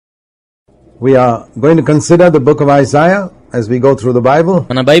We are going to consider the book of Isaiah as we go through the Bible.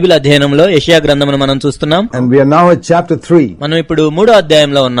 మన Bible అధ్యయనంలో యెషయా గ్రంథమును మనం చూస్తున్నాం. And we are now at chapter 3. మనం ఇప్పుడు 3వ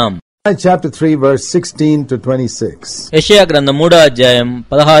అధ్యాయంలో ఉన్నాం. Chapter 3 verse 16 to 26. యెషయా గ్రంథం 3వ అధ్యాయం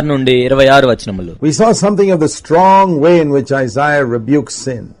 16 నుండి 26 వచనములు. We saw something of the strong way in which Isaiah rebukes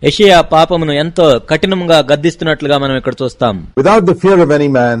sin. యెషయా పాపమును ఎంతో కఠినంగా గద్దిస్తున్నట్లుగా మనం ఇక్కడ చూస్తాం. Without the fear of any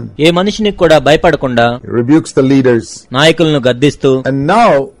man, ఏ మనిషినికి కూడా భయపడకుండా he rebukes the leaders. నాయకులను గద్దిస్తూ, and now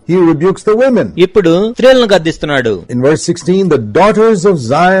he rebukes the women. ఇప్పుడు స్త్రీలను గద్దిస్తున్నాడు. In verse 16, the daughters of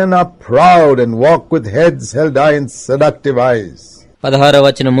Zion are proud and walk with heads held high and seductive eyes. 16వ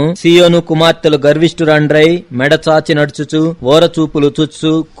వచనము, సియోను కుమార్తెలు గర్విష్ఠురాండ్రై మెడచాచి నడుచుచు ఓరచూపులు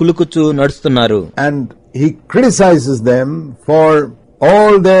చుచ్చు కులుకుచు నడుస్తున్నారు. And he criticizes them for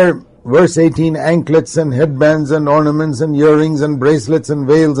all their verse 18 anklets and headbands and ornaments and earrings and bracelets and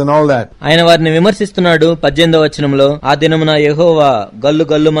veils and all that. ఆయన వారిని విమర్శిస్తున్నాడు. 18వ వచనంలో, ఆ దినమున యెహోవా గల్లు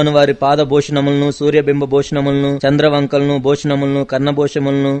గల్లుమను వారి పాదభూషణములను, సూర్యబింబ భూషణములను, చంద్రవంకలను, భూషణములను,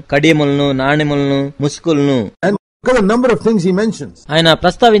 కర్ణభూషములను, కడియములను, నాణెములను, ముసుకులను. Look at the number of things he mentions. ఆయన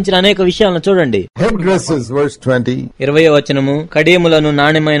ప్రస్తావించిన అనేక విషయాలను చూడండి. Headdresses, verse 20. 20వ వచనము, కడియములను,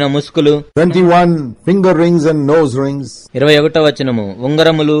 నాణ్యమైన ముసుకులు. 21, finger rings and nose rings. 21వ వచనము,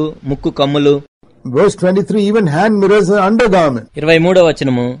 ఉంగరములు, ముక్కు కమ్ములు. Verse 23, even hand mirrors and undergarment. 23వ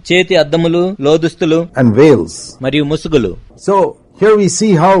వచనము, చేతి అద్దములు, లోదుస్తులు, and veils. మరియు ముసుగులు. So here we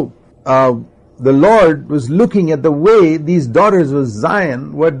see how the Lord was looking at the way these daughters of Zion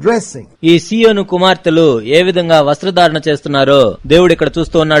were dressing. ఈ సియోను కుమార్తెలు ఏ విధంగా వస్త్రధారణ చేస్తున్నారో దేవుడు ఇక్కడ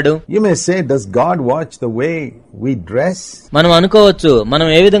చూస్తూ ఉన్నాడు. You may say, does God watch the way we dress? మనం అనుకోవచ్చు, మనం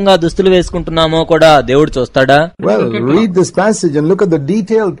ఏ విధంగా దుస్తులు వేసుకుంటున్నామో కూడా దేవుడు చూస్తాడా? Well, read this passage and look at the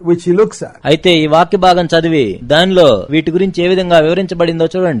detail which he looks at. అయితే ఈ వాక్య భాగం చదివి దానిలో వీటి గురించి ఏ విధంగా వివరించబడిందో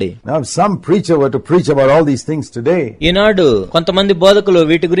చూడండి. Now if some preacher were to preach about all these things today, ఈనాడు కొంతమంది బోధకులు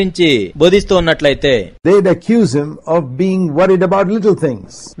వీటి గురించి బోధిస్తూ ఉన్నట్లయితే they'd accuse him of being worried about little things.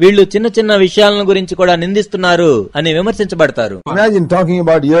 వీళ్ళు చిన్న చిన్న విషయాలను గురించి కూడా నిందిస్తున్నారు అని విమర్శించబడతారు. Imagine talking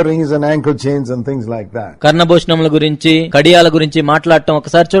about earrings and ankle chains and things like that. కర్ణభూషణముల గురించి, కడియాల గురించి మాట్లాడటం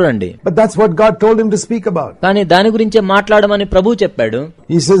ఒకసారి చూడండి. But that's what God told him to speak about. కానీ దాని గురించే మాట్లాడమని ప్రభువు చెప్పాడు.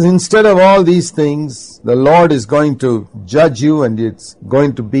 He says, instead of all these things, the Lord is going to judge you and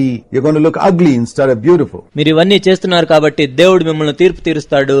you're going to look ugly instead of beautiful. మీరు ఇవన్నీ చేస్తున్నారు కాబట్టి దేవుడు మిమ్మల్ని తీర్పు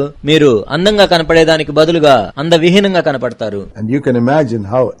తీరుస్తాడు. మీరు అందంగా కనపడేదానికి బదులుగా అందవిహీనంగా కనపడతారు. And you can imagine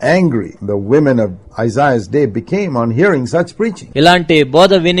how angry the women of Isaiah's day became on hearing such preaching. ఇలాంటి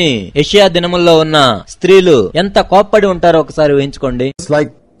బోధ విని యెషయా దినముల్లో ఉన్న స్త్రీలు ఎంత కోప్పడి ఉంటారో ఒకసారి ఊహించుకోండి. It's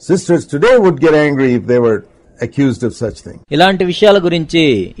like sisters today would get angry if they were accused of such things. ఇలాంటి విషయాల గురించి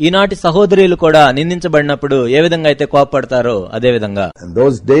ఈనాటి సహోదరులు కూడా నిందించబడినప్పుడు ఏ విధంగా అయితే కోపపడతారో అదే విధంగా. In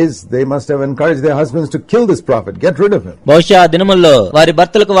those days they must have encouraged their husbands to kill this prophet, get rid of him. బహుశా ఆ దినముల్లో వారి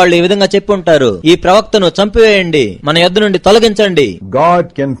భర్తలకు వాళ్ళు ఈ విధంగా చెప్పి ఉంటారు, ఈ ప్రవక్తను చంపివేయండి, మన యొద్ద నుండి తొలగించండి. God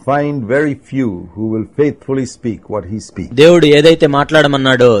can find very few who will faithfully speak what he speaks. దేవుడు ఏదైతే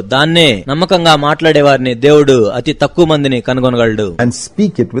మాట్లాడమన్నాడో దాన్నే నమ్మకంగా మాట్లాడే వారిని దేవుడు అతి తక్కువ మందిని కనుగొనగలడు. And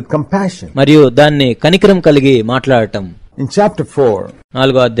speak it with compassion. మరియు దాన్ని కనికరం కలిగి మాట్లాడటం. In chapter 4,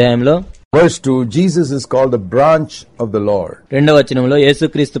 4వ అధ్యాయంలో verse 2, Jesus is called the branch of the Lord. 2వ వచనంలో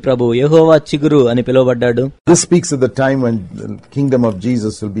యేసుక్రీస్తు ప్రభువు యెహోవా చిగురు అని పిలువబడ్డాడు. This speaks of the time when the kingdom of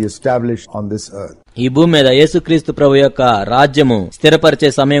Jesus will be established on this earth. ఈ భూమి మీద యేసుక్రీస్తు ప్రభు యొక్క రాజ్యము స్థిరపరిచే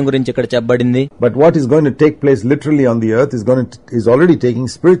సమయం గురించి ఇక్కడ చెప్పబడింది. But what is going to take place literally on the earth is already taking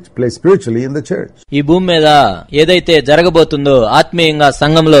place spiritually in the church. ఈ భూమి మీద ఏదైతే జరగబోతుందో ఆత్మీయంగా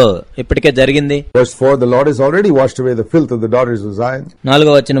సంఘంలో ఇప్పటికే జరిగింది. Verse 4, the Lord has already washed away the filth of the daughters of Zion.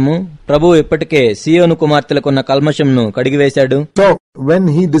 4వ వచనము, ప్రభువు ఇప్పటికే సియోను కుమార్తెలకున్న కల్మషంను కడిగివేశాడు. So when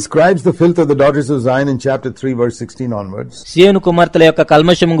he describes the filth of the daughters of Zion in chapter 3 verse 16 onwards, సియోను కుమార్తెల యొక్క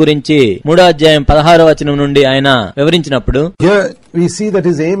కల్మషం గురించి 3వ అధ్యాయం 16వ వచనం నుండి ఆయన వివరించినప్పుడు, here we see that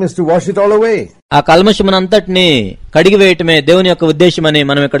his aim is to wash it all away. ఆ కల్మషమునంతటిని కడిగివేయటమే దేవుని యొక్క ఉద్దేశమని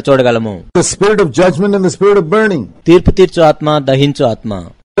మనం ఇక్కడ చూడగలము. The spirit of judgment and the spirit of burning. తీర్పు తీర్చు ఆత్మ, దహించు ఆత్మ.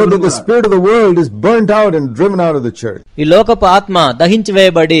 So that the spirit of the world is burnt out and driven out of the church. ఈ లోకపు ఆత్మ దహించి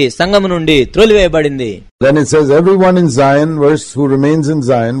వేయబడి సంఘము నుండి త్రోలివేయబడింది. Then it says everyone in Zion, who remains in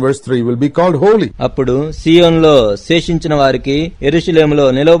Zion, verse 3, will be called holy. అప్పుడు సియోనులో శేషించిన వారికి, యెరూషలేములో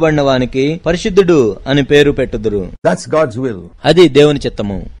నిలవబడిన వానికి పరిశుద్ధుడు అని పేరు పెట్టుదురు. That's God's will. అది దేవుని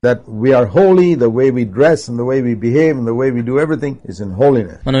చిత్తము. That we are holy, the way we dress and the way we behave and the way we do everything is in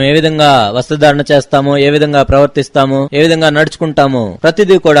holiness. మనం ఏ విధంగా వస్త్రధారణ చేస్తామో, ఏ విధంగా ప్రవర్తిస్తామో, ఏ విధంగా నడుచుకుంటామో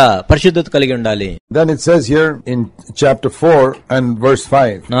ప్రతిదీ కూడా పరిశుద్ధత కలిగి ఉండాలి. Then it says here in chapter 4 and verse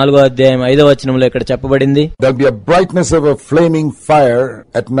 5. 4వ అధ్యాయం 5వ వచనంలో ఇక్కడ చెప్పబడింది, జరిగింది. There'll be a brightness of a flaming fire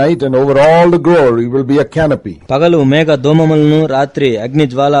at night, and over all the glory will be a canopy. పగలు మేఘ ధూమములను, రాత్రి అగ్ని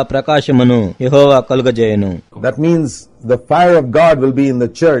జ్వాల ప్రకాశమును యెహోవా కలుగజేయును. That means the fire of God will be in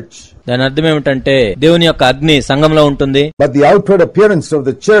the church. దాని అర్థం ఏమిటంటే దేవుని యొక్క అగ్ని సంఘంలో ఉంటుంది. But the outward appearance of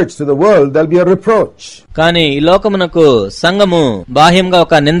the church to the world, there'll be a reproach. కానీ ఈ లోకమునకు సంఘము బాహ్యంగా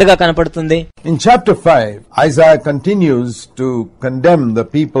ఒక నిందగా కనపడుతుంది. In chapter 5, Isaiah continues to condemn the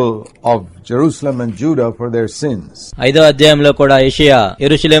people of Jerusalem and Judah for their sins. 5వ అధ్యాయంలో కూడా యెషయా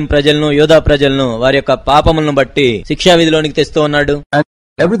యెరూషలేము ప్రజలను, యూదా ప్రజలను వారి యొక్క పాపములను బట్టి శిక్షా విధిలోనికి తెస్తూ ఉన్నాడు.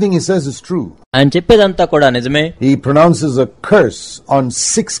 Everything he says is true. ఆయన చెప్పేదంతా కూడా నిజమే. He pronounces a curse on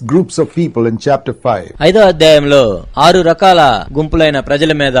 6 groups of people in chapter 5. 5వ అధ్యాయంలో 6 రకాల గుంపులైన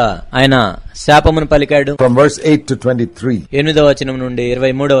ప్రజల మీద ఆయన శాపమును పలికాడు. From verse 8 to 23. 8వ వచనం నుండి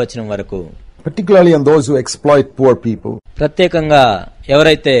 23వ వచనం వరకు. Particularly on those who exploit poor people. ప్రత్యేకంగా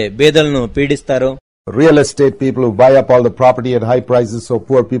ఎవరైతే బేదలను పీడిస్తారో, real estate people who buy up all the property at high prices so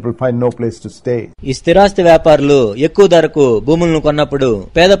poor people find no place to stay. ఈ స్థిరాస్తి వ్యాపారులు ఎక్కువ ధరకు భూములను కొన్నప్పుడు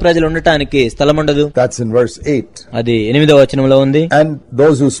పేద ప్రజలు ఉండటానికి స్థలం ఉండదు. That's in verse 8. అది 8వ వచనంలో ఉంది. And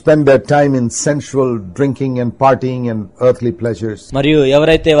those who spend their time in sensual drinking and partying and earthly pleasures. మరియు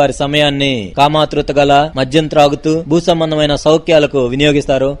ఎవరైతే వారి సమయాన్ని కామాతృత గల మద్యం త్రాగుతూ భూ సంబంధమైన సౌఖ్యాలకు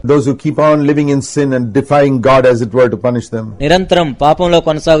వినియోగిస్తారో, those who keep on living in sin and defying God as it were to punish them. నిరంతరం పాపంలో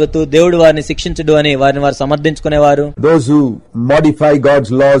కొనసాగుతూ దేవుడు వారిని శిక్షించుడు అని వారిని వారు సమర్థించుకునేవారు. Those who modify God's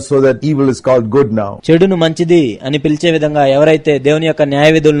laws so that evil is called good now. చెడును మంచిది అని పిలిచే విధంగా ఎవరైతే దేవుని యొక్క న్యాయ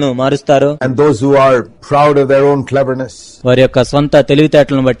విధులను మారుస్తారో, and those who are proud of their own cleverness. వారి యొక్క స్వంత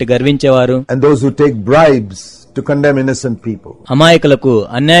తెలివితేటలను బట్టి గర్వించేవారు. and those who take bribes to condemn innocent people. అమాయకులకు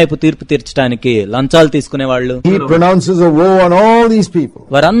అన్యాయపు తీర్పు తీర్చడానికి లంచాలు తీసుకునేవాళ్ళు. He pronounces a woe on all these people.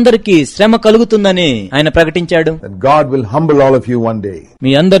 వారందరికీ శ్రమ కలుగుతుందని ఆయన ప్రకటించాడు. That God will humble all of you one day.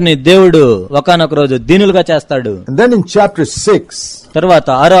 మీ అందరినీ దేవుడు ఒకానొక రోజు దీనులుగా చేస్తాడు. And then in chapter 6, తర్వాత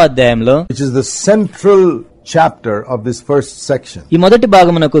 6వ అధ్యాయంలో, which is the central chapter of this first section, ఈ మొదటి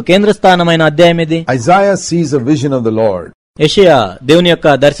భాగమునకు కేంద్రస్థానమైన అధ్యాయం ఇది. Isaiah sees a vision of the Lord. యెషయా దేవుని యొక్క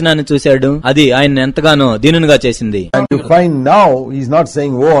దర్శనాన్ని చూశాడు. అది ఆయన ఎంతగానో దీనునిగా చేసింది. And you find now he's not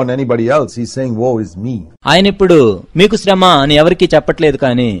saying woe on anybody else, he's saying woe is me. ఆయన ఇప్పుడు మీకు శ్రమ అని ఎవరికీ చెప్పట్లేదు,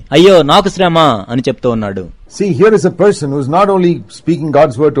 కానీ అయ్యో నాకు శ్రమ అని చెప్తూ ఉన్నాడు. See, here is a person who's not only speaking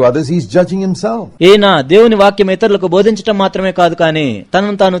God's word to others, he's judging himself. ఈయన దేవుని వాక్యం ఇతరులకు బోధించడం మాత్రమే కాదు, కానీ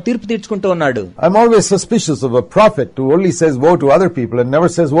తనను తాను తీర్పు తీర్చుకుంటూ ఉన్నాడు. I'm always suspicious of a prophet who only says woe to other people and never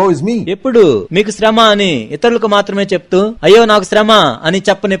says woe is me. ఎప్పుడు మీకు శ్రమ అని ఇతరులకు మాత్రమే చెప్తూ అయ్యో నాకు శ్రమ అని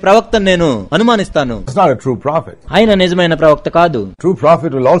చెప్పని ప్రవక్తను నేను అనుమానిస్తాను. It's not a true prophet. ఆయన నిజమైన ప్రవక్త కాదు. True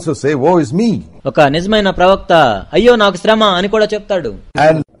prophet will also say woe is me. ఒక నిజమైన ప్రవక్త అయ్యో నాకు శ్రమ అని కూడా చెప్తాడు.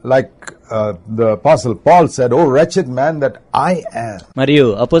 And like the apostle Paul said, oh wretched man that I am. మరియు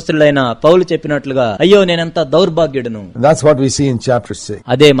అపోస్తలుడైన పౌలు చెప్పినట్లుగా అయ్యో నేనెంత దౌర్భాగ్యుడును. That's what we see in chapter 6.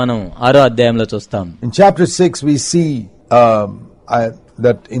 అదే మనం 6వ అధ్యాయంలో చూస్తాం. In chapter 6 we see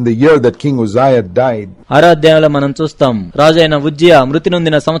that in the year that King Uzziah died, 6వ అధ్యాయంలో మనం చూస్తాం రాజైన ఉజ్జియా మృతి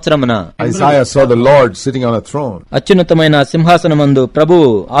నొందిన సంవత్సరమున Isaiah saw the Lord sitting on a throne. అత్యున్నతమైన సింహాసనమందు ప్రభువు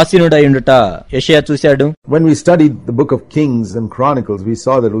ఆసీనుడైయుండుట యెషయా చూశాడు. When we studied the book of Kings and Chronicles, we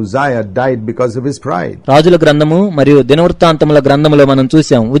saw that Uzziah died because of his pride. రాజుల గ్రంథము మరియు దినవృత్తాంతముల గ్రంథములో మనం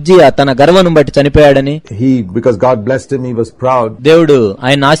చూసాం ఉజ్జియా తన గర్వమును బట్టి చనిపోయాడని. Because God blessed him, he was proud. దేవుడు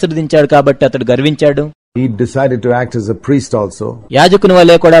ఆయన ఆశీర్వదించాడు కాబట్టి అతడు గర్వించాడు. He decided to act as a priest also. యాజకుని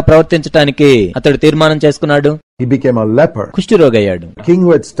వలె కూడా ప్రవర్తించడానికి అతడు తీర్మానం చేసుకున్నాడు. He became a leper. కుష్ఠరోగయ్యాడు. King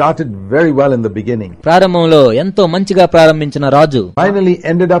who had started very well in the beginning, ప్రారంభంలో ఎంతో మంచిగా ప్రారంభించిన రాజు finally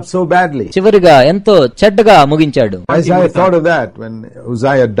ended up so badly. చివరిగా ఎంతో చెడ్డగా ముగించాడు. Isaiah thought of that when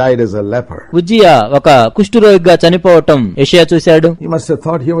Uzziah died as a leper. Uzziah ఒక కుష్ఠరోగిగా చనిపోవటం యెషయా చూశాడు. He must have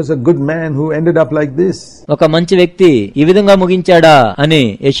thought he was a good man who ended up like this. ఒక మంచి వ్యక్తి ఈ విధంగా ముగించాడా అని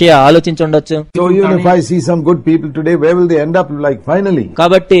యెషయా ఆలోచించుండొచ్చు. So even if I see some good people today, where will they end up like finally?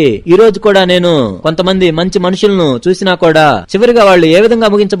 కాబట్టి ఈ రోజు కూడా నేను కొంతమంది మంచి మనుషులను చూసినా కూడా చివరిగా వాళ్ళు ఏ విధంగా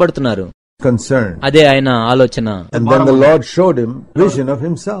ముగించబడుతున్నారు concern. అదే ఆయన ఆలోచన. And then the Lord showed him vision of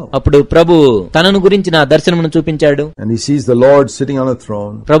himself. అప్పుడు ప్రభు తనను గురించిన దర్శనమును చూపించాడు. And he sees the Lord sitting on a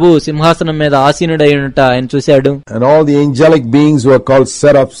throne. ప్రభు సింహాసనం మీద ఆసీనుడైయుంట ఆయన చూశాడు. And all the angelic beings who are called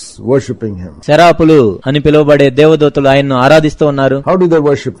seraphs worshiping him. శరాపులు అని పిలువబడే దేవదూతలు ఆయన్ను ఆరాధిస్తూ ఉన్నారు. How do they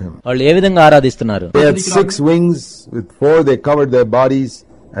worship him? వాళ్ళు ఏ విధంగా ఆరాధిస్తున్నారు? They had 6 wings, with 4 they covered their bodies,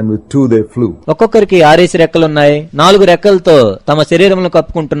 and with 2 they flew. ఒక్కొక్కరికి 6 రెక్కలున్నాయి, 4 రెక్కలతో తమ శరీరములను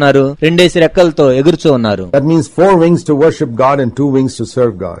కప్పుకుంటున్నారు, 2 రెక్కలతో ఎగురుచూ ఉన్నారు. That means 4 wings to worship God and 2 wings to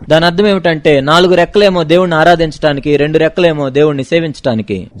serve God. దాని అర్థం ఏమిటంటే 4 రెక్కలేమో దేవుణ్ణి ఆరాధించడానికి, 2 రెక్కలేమో దేవుణ్ణి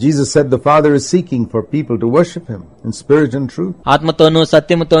సేవించడానికి. Jesus said the Father is seeking for people to worship him in spirit and truth. ఆత్మతోనూ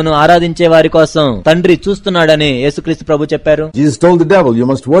సత్యముతోనూ ఆరాధించే వారి కోసం తండ్రి చూస్తున్నాడని యేసుక్రీస్తు ప్రభు చెప్పారు. Jesus told the devil, you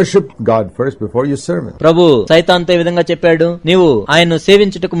must worship God first before you serve him. ప్రభు సైతాన్తో ఈ విధంగా చెప్పాడు, నీవు ఆయన్ను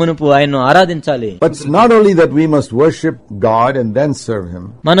సేవించుటకు మునుపు ఆయన్ను ఆరాధించాలి. But it's not only that we must worship God and then serve him.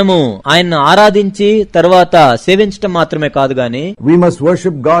 మనము ఆయన్ను ఆరాధించి తర్వాత సేవించటం మాత్రమే కాదు గాని, we must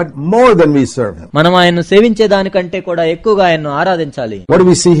worship God more than we serve him. మనం ఆయన్ను సేవించే దానికంటే కూడా ఎక్కువగా ఆయన్ను ఆరాధించాలి. What do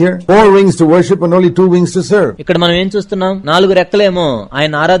we see here? 4 wings to worship and only 2 wings to serve. ఇక్కడ మనం ఏం చూస్తున్నాం? 4 రెక్కలేమో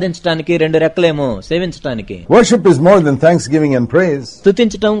ఆయన ఆరాధించడానికి, 2 రెక్కలేమో సేవించడానికి. Worship is more than thanksgiving and praise.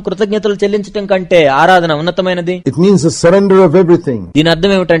 స్తుతించటం, కృతజ్ఞతలు చెల్లించటం కంటే ఆరాధన ఉన్నతమైనది. It means the surrender of everything. దీని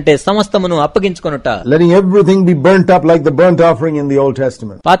అర్థం ఏమిటంటే సమస్తమును అప్పగించుకొనుట. Letting everything be burnt up like the burnt offering in the Old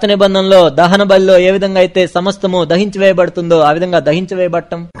Testament. పాత నిబంధనలో దహన బలిలో ఏ విధంగా అయితే సమస్తము దహించివేయబడుతుందో ఆ విధంగా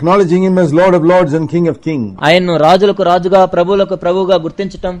దహించివేయబడటం. Acknowledging him as Lord of Lords and King of Kings. ఆయన్ను రాజులకు రాజుగా, ప్రభువులకు ప్రభువుగా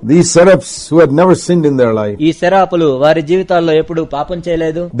గుర్తించటం. These seraphs who had never sinned in their life, ఈ శరాపులు వారి జీవితాల్లో ఎప్పుడు పాపం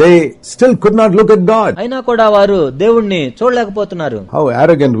చేయలేదు. they still could not look at God. అయినా కూడా వారు దేవుణ్ణి చూడలేకపోతున్నారు. How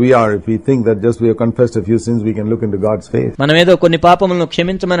arrogant we are if we think that just we have confessed a few sins we can look into God's face. మనమేదో కొన్ని పాపములను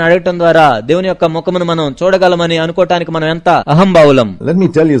క్షమించమని అడగటం ద్వారా దేవుని యొక్క ముఖమును మనం చూడగలమని అనుకోవటానికి మనం ఎంత అహంభావులం. Let me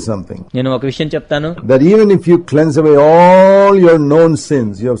tell you something. నేను ఒక విషయం చెప్తాను. That even if you cleanse away all your known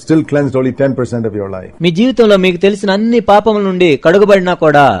sins, you have still cleansed only 10% of your life. మీ జీవితంలో మీకు తెలిసిన అన్ని పాపముల నుండి కడుగబడినా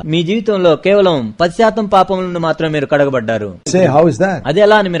కూడా మీ జీవితంలో కేవలం 10% పాపముల నుండి మాత్రమే మీరు కడగబడ్డారు. Say, how is that? అది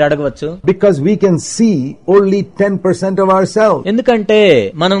ఎలా అని మీరు అడగవచ్చు. Because we can see only 10% of ourselves. ఎందుకంటే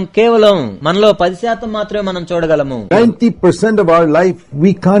మనం కేవలం మనలో 10% మాత్రమే మనం చూడగలము. 90% of our life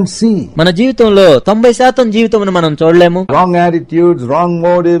we can't see. మన జీవితంలో 90% జీవితమును మనం చూడలేము. Wrong attitudes, wrong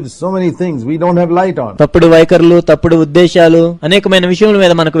motives, so many things we don't have light on. తప్పుడు వైఖరులు, తప్పుడు ఉద్దేశాలు, అనేకమైన విషయముల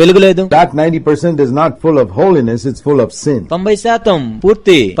మీద మనకు వెలుగు లేదు. That 90% is not full of holiness, it's full of sin. 90%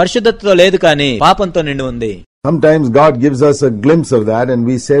 పూర్తి పరిశుద్ధతతో లేదు కానీ పాపంతో నిండి ఉంది. Sometimes God gives us a glimpse of that and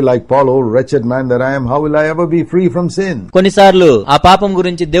we say like Paul, oh wretched man that I am, how will I ever be free from sin? కొన్నిసార్లు ఆ పాపం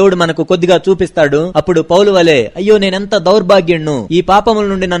గురించి దేవుడు మనకు కొద్దిగా చూపిస్తాడు. అప్పుడు పౌలు వలె, అయ్యో నేనెంత దౌర్భాగ్యుణ్ణు, ఈ పాపముల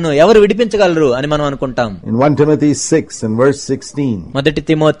నుండి నన్ను ఎవరు విడిపించగలరు అని మనం అనుకుంటాం. In 1 Timothy 6 and verse 16. మొదటి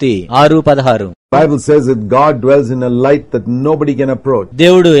Timothy 6:16. Bible says that God dwells in a light that nobody can approach.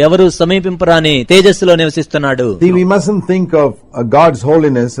 దేవుడు ఎవరు సమీపింపరాని తేజస్సులో నివసిస్తున్నాడు. See, we mustn't think of God's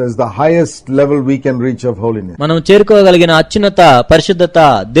holiness as the highest level we can reach of holiness. మనం చేరుకోగలిగిన అత్యున్నత పరిశుద్ధత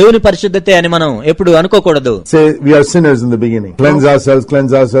దేవుని పరిశుద్ధతే అని మనం ఎప్పుడు అనుకోకూడదు. Say we are sinners in the beginning. Cleanse ourselves,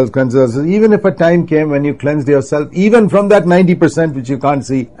 cleanse ourselves, cleanse ourselves. Even if a time came when you cleansed yourself, even from that 90% which you can't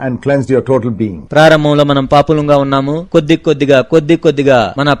see, and cleansed your total being. ప్రారంభంలో మనం పాపులంగా ఉన్నాము. కొద్ది కొద్దిగా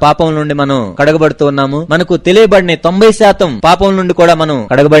మన పాపం నుండి మనం కడగబడుతూ ఉన్నాము. మనకు తెలియబడిన 90% పాపం నుండి కూడా మనం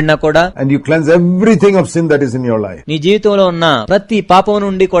కడగబడినా కూడా, and you cleanse everything of sin that is in your life. నీ జీవితంలో ఉన్న ప్రతి పాపం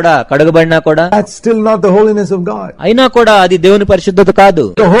నుండి కూడా కడగబడినా కూడా, that's still not the holiness of God. అయినా కూడా అది దేవుని పరిశుద్ధత కాదు.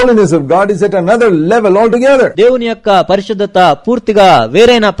 The holiness of God is at another level altogether. దేవుని యొక్క పరిశుద్ధత పూర్తిగా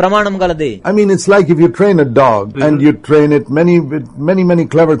వేరైన ప్రమాణం గలది. I mean, it's like if you train a dog and you train it many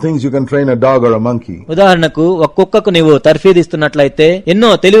clever things you can train a dog or a monkey. ఉదాహరణకు ఒక కుక్కకు నీవు తర్ఫీదిస్తున్నట్లయితే,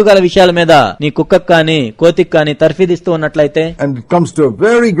 ఎన్నో తెలివిగల విషయాల మీద నీ కుక్కకు కానీ కోతికి కానీ తర్ఫీదిస్తూ ఉన్నట్లయితే, and it comes to a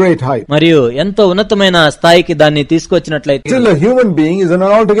very great height, మరియు ఎంతో ఉన్నతమైన స్థాయికి దాన్ని తీసుకొచ్చినట్లయితే, still a human being is on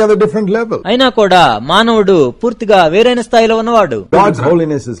an altogether different level. అయినా కూడా మానవుడు పూర్తిగా వేరైన స్థాయిలో ఉన్నవాడు. God's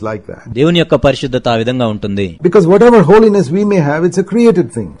holiness is like that. దేవుని యొక్క పరిశుద్ధత ఆ విధంగా ఉంటుంది. Because whatever holiness we may have, it's a created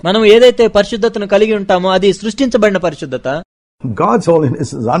thing. మనం ఏదైతే పరిశుద్ధతను కలిగి ఉంటామో అది సృష్టించబడిన పరిశుద్ధత. God's holiness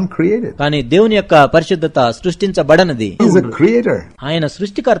is uncreated. కానీ దేవుని యొక్క పరిశుద్ధత సృష్టించబడనిది. He is a creator. ఆయన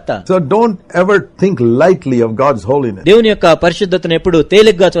సృష్టికర్త. So don't ever think lightly of God's holiness. దేవుని యొక్క పరిశుద్ధతను ఎప్పుడు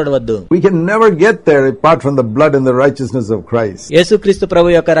తేలిగ్గా చూడవద్దు. We can never get there apart from the blood and the righteousness of Christ. యేసుక్రీస్తు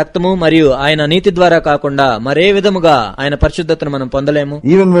ప్రభు యొక్క రక్తము మరియు ఆయన నీతి ద్వారా కాకుండా మరే విధముగా ఆయన పరిశుద్ధతను మనం పొందలేము.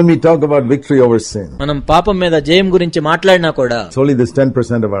 Even when we talk about victory over sin, మనం పాపం మీద జయం గురించి మాట్లాడినా కూడా, it's only this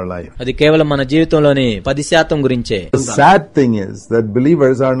 10% of our life. అది కేవలం మన జీవితంలోని 10% గురించే. The sad thing is that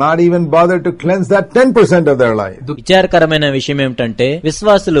believers are not even bothered to cleanse that 10% of their life. విచారకరమైన విషయం ఏమిటంటే,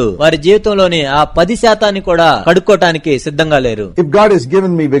 విశ్వాసులు వారి జీవితంలోని ఆ 10% కూడా కడుక్కోవటానికి సిద్ధంగా లేరు. If God has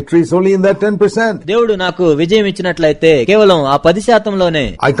given me victory, it's only in that 10%. దేవుడు నాకు విజయం ఇచ్చినట్లయితే కేవలం ఆ 10%లోనే.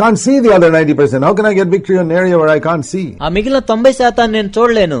 I can't see the other 90%. How can I get victory in an area where I can't see? ఆ మిగిలిన 90% నేను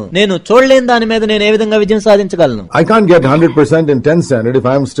చూడలేను. నేను చూడలేని దాని మీద నేను ఏ విధంగా విజయం సాధించగలను? I can't get 100% in 10th standard if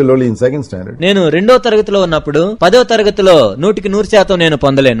I am still only in 2nd standard. నేను 2వ తరగతిలో ఉన్నప్పుడు 10వ తరగతిలో 100% నేను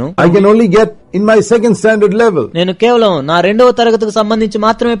పొందలేను. I can only get in my second standard level. నేను కేవలం నా 2వ తరగతికి సంబంధించి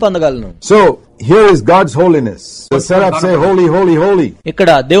మాత్రమే పొందగలను. So here is God's holiness. The seraph say holy, holy, holy. ఇక్కడ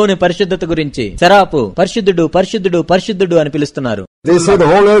దేవుని పరిశుద్ధత గురించి సెరాపు పరిశుద్ధుడు పరిశుద్ధుడు పరిశుద్ధుడు అని పిలుస్తున్నారు. They say the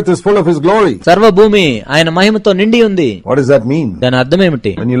whole earth is full of his glory. సర్వభూమి ఆయన మహిమతో నిండి ఉంది. What does that mean? దాని అర్థం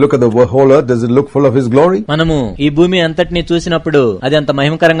ఏమిటి? When you look at the whole earth, does it look full of his glory? మనము ఈ భూమి అంతటిని చూసినప్పుడు అది అంత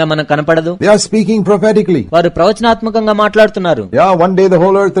మహిమకరంగా మనకు కనపడదు. They are speaking prophetically. వారు ప్రవచనాత్మకంగా మాట్లాడుతున్నారు. Yeah, one day the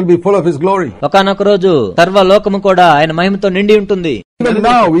whole earth will be full of his glory. ఒకానొక రోజు సర్వలోకము కూడా ఆయన మహిమతో నిండి ఉంటుంది. Even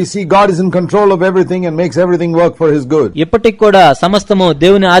now we see God is in control of everything and makes everything work for his good. ఇప్పటికి కూడా సమస్తము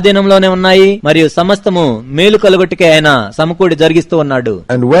దేవుని ఆధీనంలోనే ఉన్నాయి మరియు సమస్తము మేలు కలుగుటకే ఆయన సమకూడి జరిగిస్తూ ఉన్నాడు.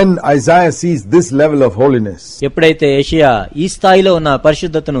 And when Isaiah sees this level of holiness, ఎప్పుడైతే యెషయా ఈ స్థాయిలో ఉన్న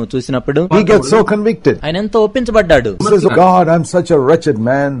పరిశుద్ధతను చూసినప్పుడు he gets so convicted. ఆయన ఎంతో ఒప్పించబడ్డాడు. He says, God, I'm such a wretched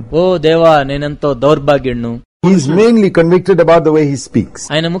man. ఓ దేవా, నేనెంతో దౌర్భాగ్యుణ్ణు. He's mainly convicted about the way he speaks.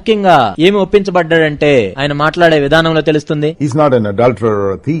 ఆయన ముఖ్యంగా ఏమి ఒప్పించబడ్డాడంటే ఆయన మాట్లాడే విధానంలో తెలుస్తుంది. He's not an adulterer or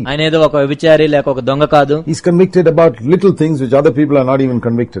a thief. ఆయన ఏదో ఒక వ్యభిచారి లేక ఒక దొంగ కాదు. He's convicted about little things which other people are not even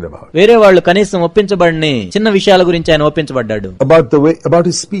convicted about. వేరే వాళ్ళు కనీసం ఒప్పించబడని చిన్న విషయాల గురించి ఆయన ఒప్పించబడ్డాడు. About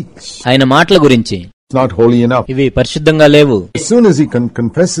his speech. ఆయన మాటల గురించి. It's not holy enough. ఇవి పరిశుద్ధంగా లేవు. As soon as he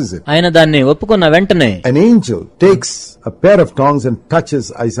confesses it, ఆయన దాన్ని ఒప్పుకున్న వెంటనే an angel takes a pair of tongs and touches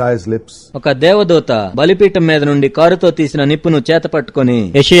Isaiah's lips. ఒక దేవదూత బలిపీఠం మీద నుండి కారుతో తీసిన నిప్పును చేత పట్టుకొని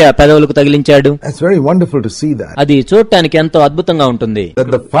యెషయా పెదవులకు తగిలించాడు. It's very wonderful to see that. అది చూడటానికి ఎంతో అద్భుతంగా ఉంటుంది.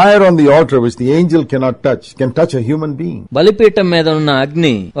 That the fire on the altar which the angel cannot touch can touch a human being. బలిపీఠం మీద ఉన్న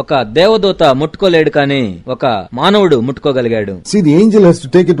అగ్ని ఒక దేవదూత ముట్టుకోలేడు కానీ ఒక మానవుడు ముట్టుకోగలిగాడు. See, the angel has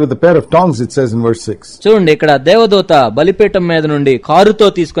to take it with a pair of tongs, it says in verse 6. చూడండి, ఇక్కడ దేవదూత బలిపీఠం మీద నుండి కారుతో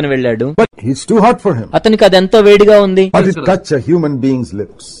తీసుకుని వెళ్ళాడు. But it's too hot for him. అతనికి అది ఎంతో వేడిగా ఉంది. But it touched a human being's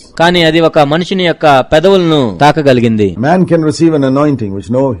lips. కానీ అది ఒక మనిషిని యొక్క పెదవులను తాకగలిగింది. Man can receive an anointing which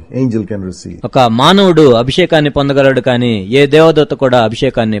no angel can receive. ఒక మానవుడు అభిషేకాన్ని పొందగలడు కానీ ఏ దేవదూత కూడా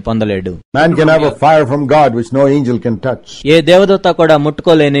అభిషేకాన్ని పొందలేడు. Man can have a fire from God which no angel can touch. ఏ దేవదూత కూడా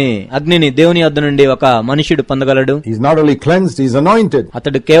ముట్టుకోలేని అగ్నిని దేవుని యొద్ద నుండి ఒక మనుషుడు పొందగలడు. He's not only cleansed, he's anointed.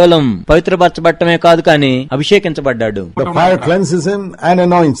 అతడు కేవలం పవిత్రపరచబడటమే కాదు కానీ అభిషేకించబడ్డాడు. The fire cleanses him and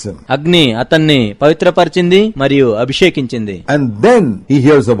anoints him. అగ్ని అతన్ని పవిత్రపరిచింది మరియు అభిషేకించింది. And then he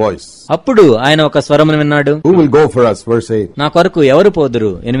hears a voice. అప్పుడు ఆయన ఒక స్వరమును విన్నాడు. Who will go for us? Verse 8. నా కొరకు ఎవరు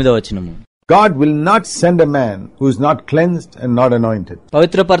పోదురు? 8వ వచనము. God will not send a man who is not cleansed and not anointed.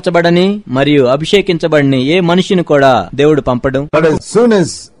 పవిత్రపరచబడని మరియు అభిషేకించబడని ఏ మనిషిని కూడా దేవుడు పంపడు. But as soon as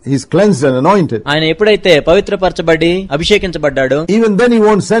he's cleansed and anointed, ఆయన ఎప్పుడైతే పవిత్రపరచబడి అభిషేకించబడ్డాడో, even then he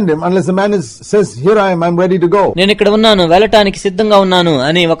won't send him unless the man says, here I am, I'm ready to go. నేను ఇక్కడ ఉన్నాను, వెళ్ళటానికి సిద్ధంగా ఉన్నాను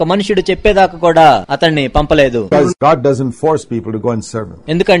అని ఒక మనుషుడు చెప్పేదాకా కూడా అతన్ని పంపలేదు. Because God doesn't force people to go and serve him.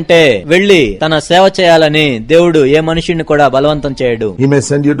 ఎందుకంటే వెళ్లి తన సేవ చేయాలని దేవుడు ఏ మనుషుడిని కూడా బలవంతం చేయడు. He may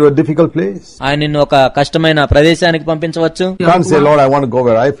send you to a difficult place. ఆయన నిన్ను ఒక కష్టమైన ప్రదేశానికి పంపించవచ్చు. You can't say, Lord, I want to go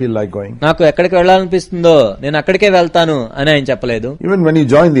where I feel like going. నాకు ఎక్కడికి వెళ్ళాలనిపిస్తుందో నేను అక్కడికే వెళ్తాను అని ఆయన చెప్పలేదు. Even when you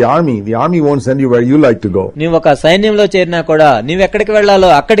join the army won't send you where you like to go. నీవు ఒక సైన్యంలో చేరినా కూడా నీవు ఎక్కడికి వెళ్లాలో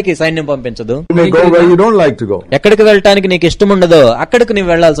అక్కడికి సైన్యం పంపించదు. You may go where you don't like to go. ఎక్కడికి వెళ్ళటానికి నీకు ఇష్టం ఉండదో అక్కడికి నీవు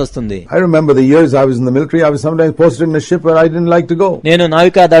వెళ్లాల్సి వస్తుంది. I remember the years I was in the military, I was sometimes posted in a ship where I didn't like to go. నేను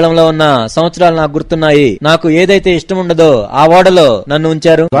నావికా దళంలో ఉన్న సంవత్సరాలు నాకు గుర్తున్నాయి. నాకు ఏదైతే ఇష్టం ఉండదో ఆ ఓడలో నన్ను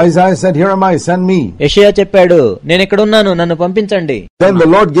ఉంచారు. Isaiah said, here am I, send me. యెషయా చెప్పాడు, నేను ఇక్కడ ఉన్నాను, నన్ను పంపించండి. Then the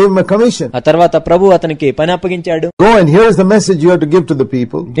Lord gave him a commission. ఆ తర్వాత ప్రభు అతనికి పని అప్పగించాడు. Go and here is the message you have to give to the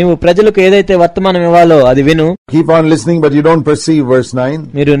people. నీవు ప్రజలకు ఏదైతే వర్తమానం ఇవ్వాలో అది విను. Keep on listening but you don't perceive. Verse 9.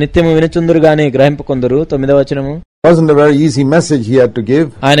 మీరు నిత్యము వినుచుందురు గాని గ్రహింపకొందురు. 9వ వచనము. Wasn't a very easy message he had to give.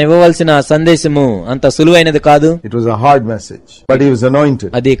 ఆయన ఇవ్వవలసిన సందేశము అంత సులువైనది కాదు. It was a hard message, but he was anointed.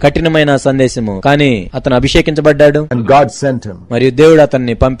 అది కఠినమైన సందేశము కానీ అతను అభిషేకించబడ్డాడు. And God sent him. మరియు దేవుడు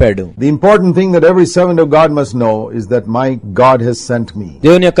అతన్ని పంపాడు. The important thing that every servant of God must know is that my God has sent me.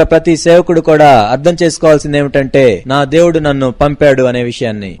 దేవుని యొక్క ప్రతి సేవకుడు కూడా అర్థం చేసుకోవాల్సింది ఏమిటంటే నా దేవుడు నన్ను పంపాడు అనే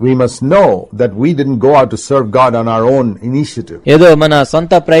విషయాన్ని. We must know that we didn't go out to serve God on our own initiative. ఏదో మన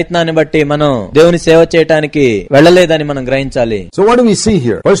సొంత ప్రయత్నాన్ని బట్టి మనం దేవుని సేవ చేయడానికి లేదని మనం గ్రహించాలి. So what do we see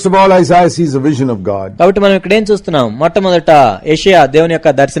here? First of all, Isaiah sees a vision of God. కాబట్టి మనం ఇక్కడ ఏం చూస్తున్నాం? మొట్టమొదట యెషయా దేవుని యొక్క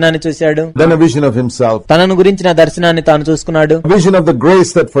దర్శనాన్ని చూశాడు. Then a vision of himself. తనను గురించిన దర్శనాన్ని తాను చూసుకున్నాడు. A vision of the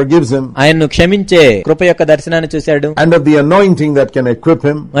grace that forgives him. ఆయన్ను క్షమించే కృప యొక్క దర్శనాన్ని చూశాడు. And of the anointing that can equip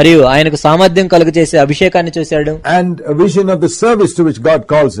him. మరియు ఆయనకు సామర్థ్యం కలుగజేసే అభిషేకాన్ని చూశాడు. And a vision of the service to which God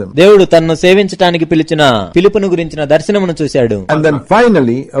calls him. దేవుడు తనను సేవించడానికి పిలిచిన పిలుపును గురించిన దర్శనమును చూశాడు. And then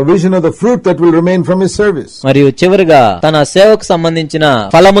finally a vision of the fruit that will remain from his service. మరియు చివరిగా తన సేవకు సంబంధించిన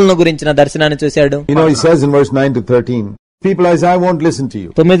ఫలములను గురించిన దర్శనాన్ని చూశాడు. You know, he says in verse 9 to 13. people, Isaiah won't listen to you.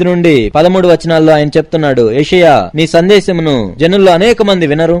 9 నుండి 13 వచనాల్లో ఆయన చెప్తున్నాడు, యెషయా నీ సందేశమును జనుల్లో అనేక మంది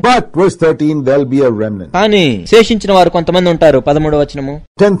వినరు. But verse 13, there'll be a remnant. కానీ శేషించిన వారు కొంతమంది ఉంటారు. 13వ వచనము,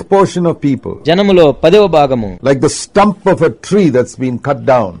 10th portion of people, జనములో 10వ భాగము like the stump of a tree that's been cut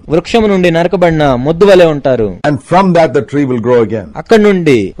down. వృక్షము నుండి నరకబడిన మొద్దు వలె ఉంటారు. And from that the tree will grow again. అక్కడి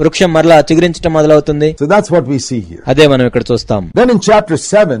నుండి వృక్షం మరలా చిగురించడం మొదలవుతుంది. So that's what we see here. అదే మనం ఇక్కడ చూస్తాం. Then in chapter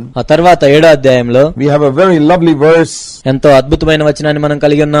 7, ఆ తర్వాత 7వ అధ్యాయంలో we have a very lovely verse, ఎంతో అద్భుతమైన వచనాన్ని మనం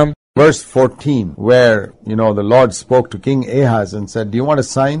కలిగి ఉన్నాం. verse 14, where, the Lord spoke to King Ahaz and said, do you want a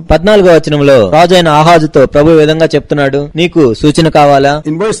sign? 14వ వచనంలో రాజు అయిన ఆహాజుతో ప్రభు ఈ విధంగా చెప్తున్నాడు, నీకు సూచన కావాలా?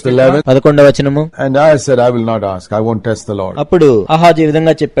 In verse 11, 11వ వచనము, and I said, I will not ask, I won't test the Lord. అప్పుడు ఆహాజు ఈ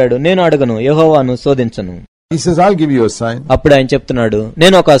విధంగా చెప్పాడు, నేను అడగను, యెహోవాను శోధించను. He says, I'll give you a sign. అప్పుడు ఆయన చెప్తున్నాడు,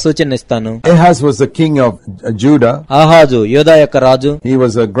 నేను ఒక సూచన ఇస్తాను. Ahaz was the king of Judah. ఆహాజు యోధా యొక్క రాజు. He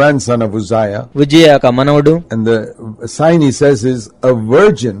was a grandson of Uzziah. Uzziah యొక్క మనవడు. And the sign, he says, is a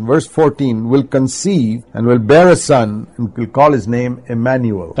virgin, verse 14, will conceive and will bear a son and will call his name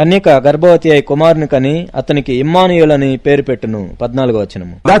Emmanuel. కన్యక గర్భవతి అయి కుమారుని కని అతనికి Emmanuel అని పేరు పెట్టును. 14వ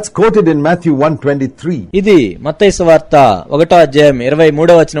వచనము. That's quoted in Matthew 1:23. ఇది మత్తయి సువార్త 1వ అధ్యాయం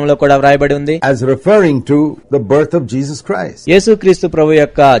 23వ వచనంలో కూడా వ్రాయబడి ఉంది. As referring to the birth of Jesus Christ. యేసుక్రీస్తు ప్రభు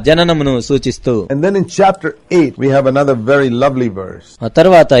యొక్క జననమును సూచిస్తూ. And then in chapter 8 we have another very lovely verse. ఆ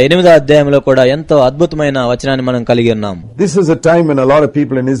తర్వాత 8వ అధ్యాయంలో కూడా ఎంతో అద్భుతమైన వచనాన్ని మనం కలిగి ఉన్నాం. This is a time when a lot of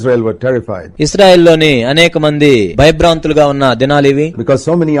people in Israel were terrified. ఇశ్రాయేల్లోని అనేక మంది భయభ్రాంతులుగా ఉన్న దినాలివి. Because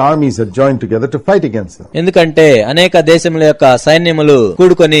so many armies had joined together to fight against them. ఎందుకంటే అనేక దేశముల యొక్క సైన్యములు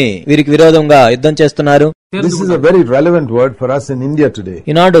కూడుకొని వీరికి విరోధంగా యుద్ధం చేస్తున్నారు. This is a very relevant word for us in India today.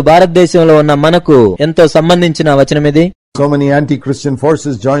 ఈనాడు భారతదేశంలో ఉన్న మనకు ఎంతో సంబంధించిన వచనం ఇది. So many anti-Christian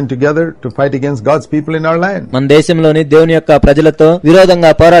forces joined together to fight against God's people in our land. మన దేశంలోని దేవుని యొక్క ప్రజలతో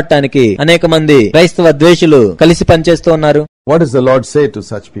విరోధంగా పోరాడటానికి అనేక మంది క్రైస్తవ ద్వేషులు కలిసి పనిచేస్తూ ఉన్నారు. What does the Lord say to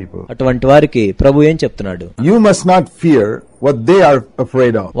such people? అటువంటి వారికి ప్రభు ఏం చెప్తున్నాడు? You must not fear what they are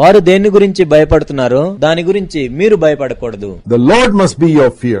afraid of. వారు దేని గురించి భయపడుతున్నారో దాని గురించి మీరు భయపడకూడదు. The Lord must be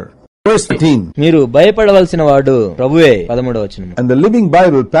your fear. Verse 15. మీరు భయపడవలసిన వాడు ప్రభువే. 13వ వచనం. And the Living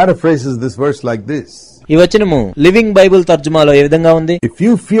Bible paraphrases this verse like this. ఈ వచనము లివింగ్ బైబుల్ తర్జుమాలో ఏ విధంగా ఉంది? If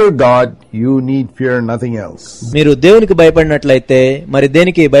you fear God, you need fear nothing else. మీరు దేవునికి భయపడినట్లయితే మరి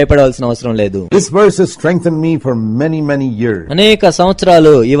దేనికి భయపడవలసిన అవసరం లేదు. This verse has strengthened me for many years. అనేక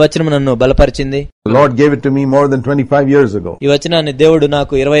సంవత్సరాలు ఈ వచనం నన్ను బలపరిచింది. The Lord gave it to me more than 25 years ago. ఈ వచనాన్ని దేవుడు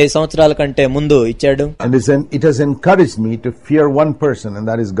నాకు 20 సంవత్సరాల కంటే ముందు ఇచ్చాడు. And it has encouraged me to fear one person, and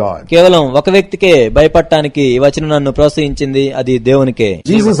that is God. కేవలం ఒక వ్యక్తికే భయపడటానికి ఈ వచనం నన్ను ప్రోత్సహించింది, అది దేవునికే.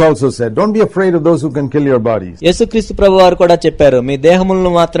 Jesus also said, don't be afraid of those who can kill your bodies. యేసుక్రీస్తు ప్రభువారు కూడా చెప్పారు, మీ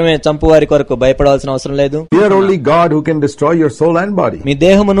దేహములను మాత్రమే చంపువారి కొరకు భయపడవలసిన అవసరం లేదు. Fear only God who can destroy your soul and body. మీ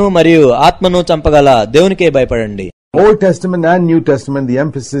దేహమును మరియు ఆత్మను చంపగల దేవునికే భయపడండి. Old Testament and New Testament, the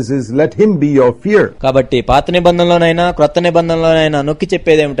emphasis is let him be your fear. కాబట్టి పాత నిబంధనలోనైనా క్రొత్త నిబంధనలోనైనా నొక్కి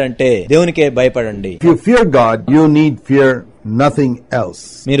చెప్పేది ఏమిటంటే దేవునికే భయపడండి. If you fear God, you need fear nothing else.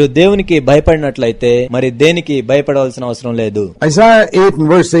 మీరు దేవునికి భయపడినట్లయితే మరి దేనికి భయపడవలసిన అవసరం లేదు. Isaiah 8 and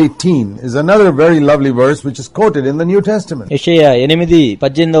verse 18 is another very lovely verse which is quoted in the New Testament. యెషయా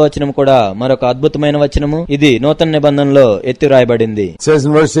 8:18 వచనం కూడా మరొక అద్భుతమైన వచనము. ఇది నూతన నిబంధనలో ఎత్తి రాయబడింది. It says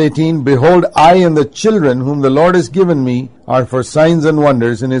in verse 18, behold, I and the children whom the Lord has given me are for signs and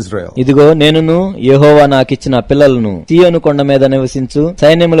wonders in Israel. ఇదిగో నేనును యెహోవా నాకిచ్చిన పిల్లలను సీయోను కొండ మీద నివసించు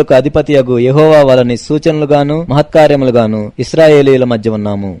సైన్యములకు అధిపతియగు యెహోవా వాళ్ళని సూచనలుగాను మహత్కార్యములుగాను ఇశ్రాయేలీయుల మధ్య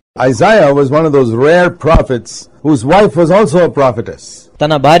ఉన్నాము. Isaiah was one of those rare prophets whose wife was also a prophetess.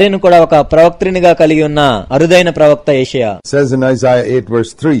 తన భార్యను కూడా ఒక ప్రవక్త్రినిగా కలిగి ఉన్న అరుదైన ప్రవక్త యెషయా. Says in Isaiah 8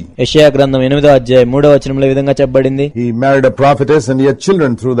 verse 3. యెషయా గ్రంథం 8వ అధ్యాయం 3వ వచనంలో ఈ విధంగా చెప్పబడింది. He married a prophetess and he had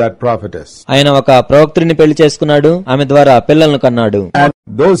children through that prophetess. ఆయన ఒక ప్రవక్త్రిని పెళ్లి చేసుకున్నాడు, ఆమె ద్వారా పిల్లలను కన్నాడు. And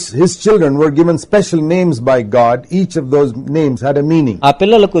his children were given special names by God. Each of those names had a meaning. ఆ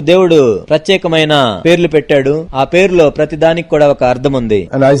పిల్లలకు దేవుడు ప్రత్యేకమైన పేర్లు పెట్టాడు. ఆ పేరులో ప్రతి దానికి కూడా ఒక అర్థం ఉంది.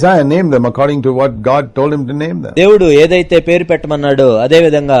 And Isaiah named them according to what God told him to name them. దేవుడు ఏదైతే పేరు పెట్టమన్నాడో అదే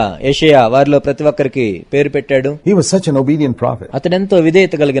విధంగా యెషయా వారిలో ప్రతి ఒక్కరికి పేరు పెట్టాడు. He was such an obedient prophet. అతడెంతో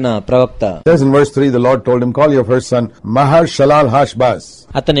విధేయత కలిగిన ప్రవక్త. Says in verse 3, the Lord told him, call your first son Mahar Shalal Hashbaz.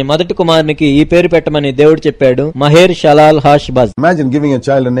 అతని మొదటి కుమారునికి ఈ పేరు పెట్టమని దేవుడు చెప్పాడు, Maher షలాల్ hash buzz. Imagine giving giving a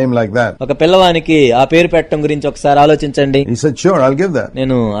child a name like that? ఒక పిల్లవానికి ఆ పేరు పెట్టడం గురించి ఒకసారి ఆలోచించండి. He said, sure, I'll give that.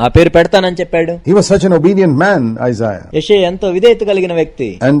 నేను ఆ పేరు పెడతానని చెప్పాడు. He was such an obedient man, Isaiah. యెషయా ఎంతో విధేయత కలిగిన వ్యక్తి.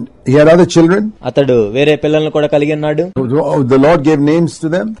 And he had other children. అతడు వేరే పిల్లలను కూడా కలిగి ఉన్నాడు. The Lord gave names to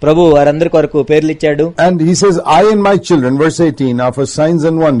them. ప్రభు వారందరి కొరకు పేర్లు ఇచ్చాడు. And he says, I and my children, verse 18, are for signs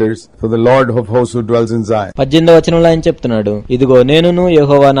and wonders for the Lord of hosts who dwells in Zion. 18వ వచనంలో ఆయన చెప్తున్నాడు, ఇదిగో నేనును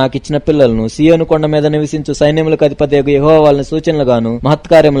యెహోవా నాకిచ్చిన పిల్లలను సియోను కొండ మీద నివసించు సైన్యములకు అధిపతియగు యెహోవా వలన సూచనలుగాను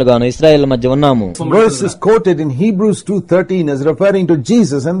మహత్కార్యములుగాను ఇశ్రాయేలు మధ్య ఉన్నాము. Verse is quoted in Hebrews 2:13 as referring to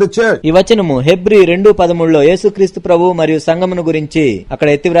Jesus and the church. ఈ వచనము హెబ్రీ 2:13లో యేసుక్రీస్తు ప్రభు మరియు సంఘమును గురించి అక్కడ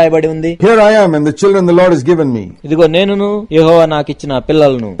ఎత్తి వ్రాయబడి ఉంది. Here I am and the children the Lord has given me. ఇదిగో నేనును యెహోవా నాకిచ్చిన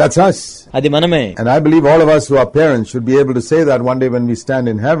పిల్లలను. That's us. అది మనమే. And I believe all of us who are parents should be able to say that one day when we stand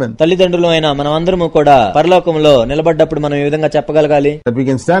in heaven. తల్లిదండ్రులు అయినా మనం అందరము కూడా పరలోకములో నిలబడ్డప్పుడు మనం ఈ విధంగా చెప్పగలగాలి. That we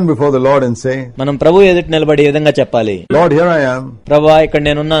can stand before the Lord and say, మనం ప్రభు ఎదుట నిలబడి ఈ విధంగా చెప్పాలి, Lord, here I am. ప్రభువా ఇక్కడ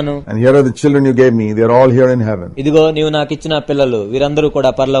నేనున్నాను. And here are the children you gave me. They are all here in heaven. ఇదిగో నీవు నాకు ఇచ్చిన పిల్లలు వీరందరూ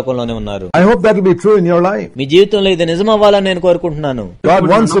కూడా పరలోకంలోనే ఉన్నారు. I hope that will be true in your life. మీ జీవితంలో ఇది నిజమవ్వాలని నేను కోరుకుంటున్నాను. God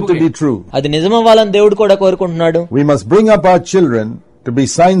wants it to be true. అది నిజమవ్వాలని దేవుడు కూడా కోరుకుంటున్నాడు. We must bring up our children to be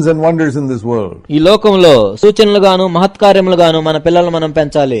signs and wonders in this world. ఈ లోకంలో సూచనలుగాను మహత్కార్యములుగాను మన పిల్లలను మనం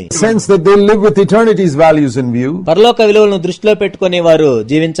పెంచాలి. Sense that they live with eternity's values in view. పరలోక విలువలను దృష్టిలో పెట్టుకుని వారు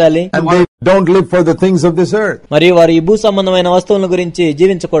జీవించాలి. And they don't live for the things of this earth. మరియు వారు ఈ భూ సంబంధమైన వస్తువుల గురించి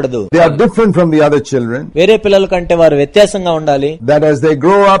జీవించకూడదు. They are different from the other children. వేరే పిల్లల కంటే వారు వ్యత్యాసంగా ఉండాలి. That as they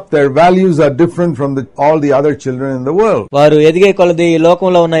grow up, their values are different from all the other children in the world. వారు ఎదిగే కొలది ఈ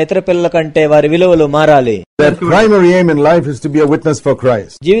లోకంలో ఉన్న ఇతర పిల్లల కంటే వారి విలువలు మారాలి. Their primary aim in life is to be a witness for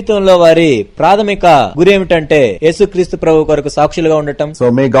Christ. జీవితంలో వారి ప్రాథమిక గురి ఏమిటంటే యేసుక్రీస్తు ప్రభు కొరకు సాక్షులుగా ఉండటం. So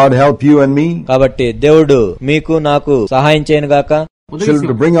may God help you and me. కాబట్టి దేవుడు మీకు నాకు సహాయం చేయను గాక.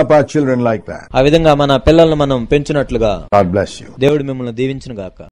 To bring up our children like that. ఆ విధంగా మన పిల్లలను మనం పెంచునట్లుగా. God bless you. దేవుడు మిమ్మల్ని దీవించును గాక.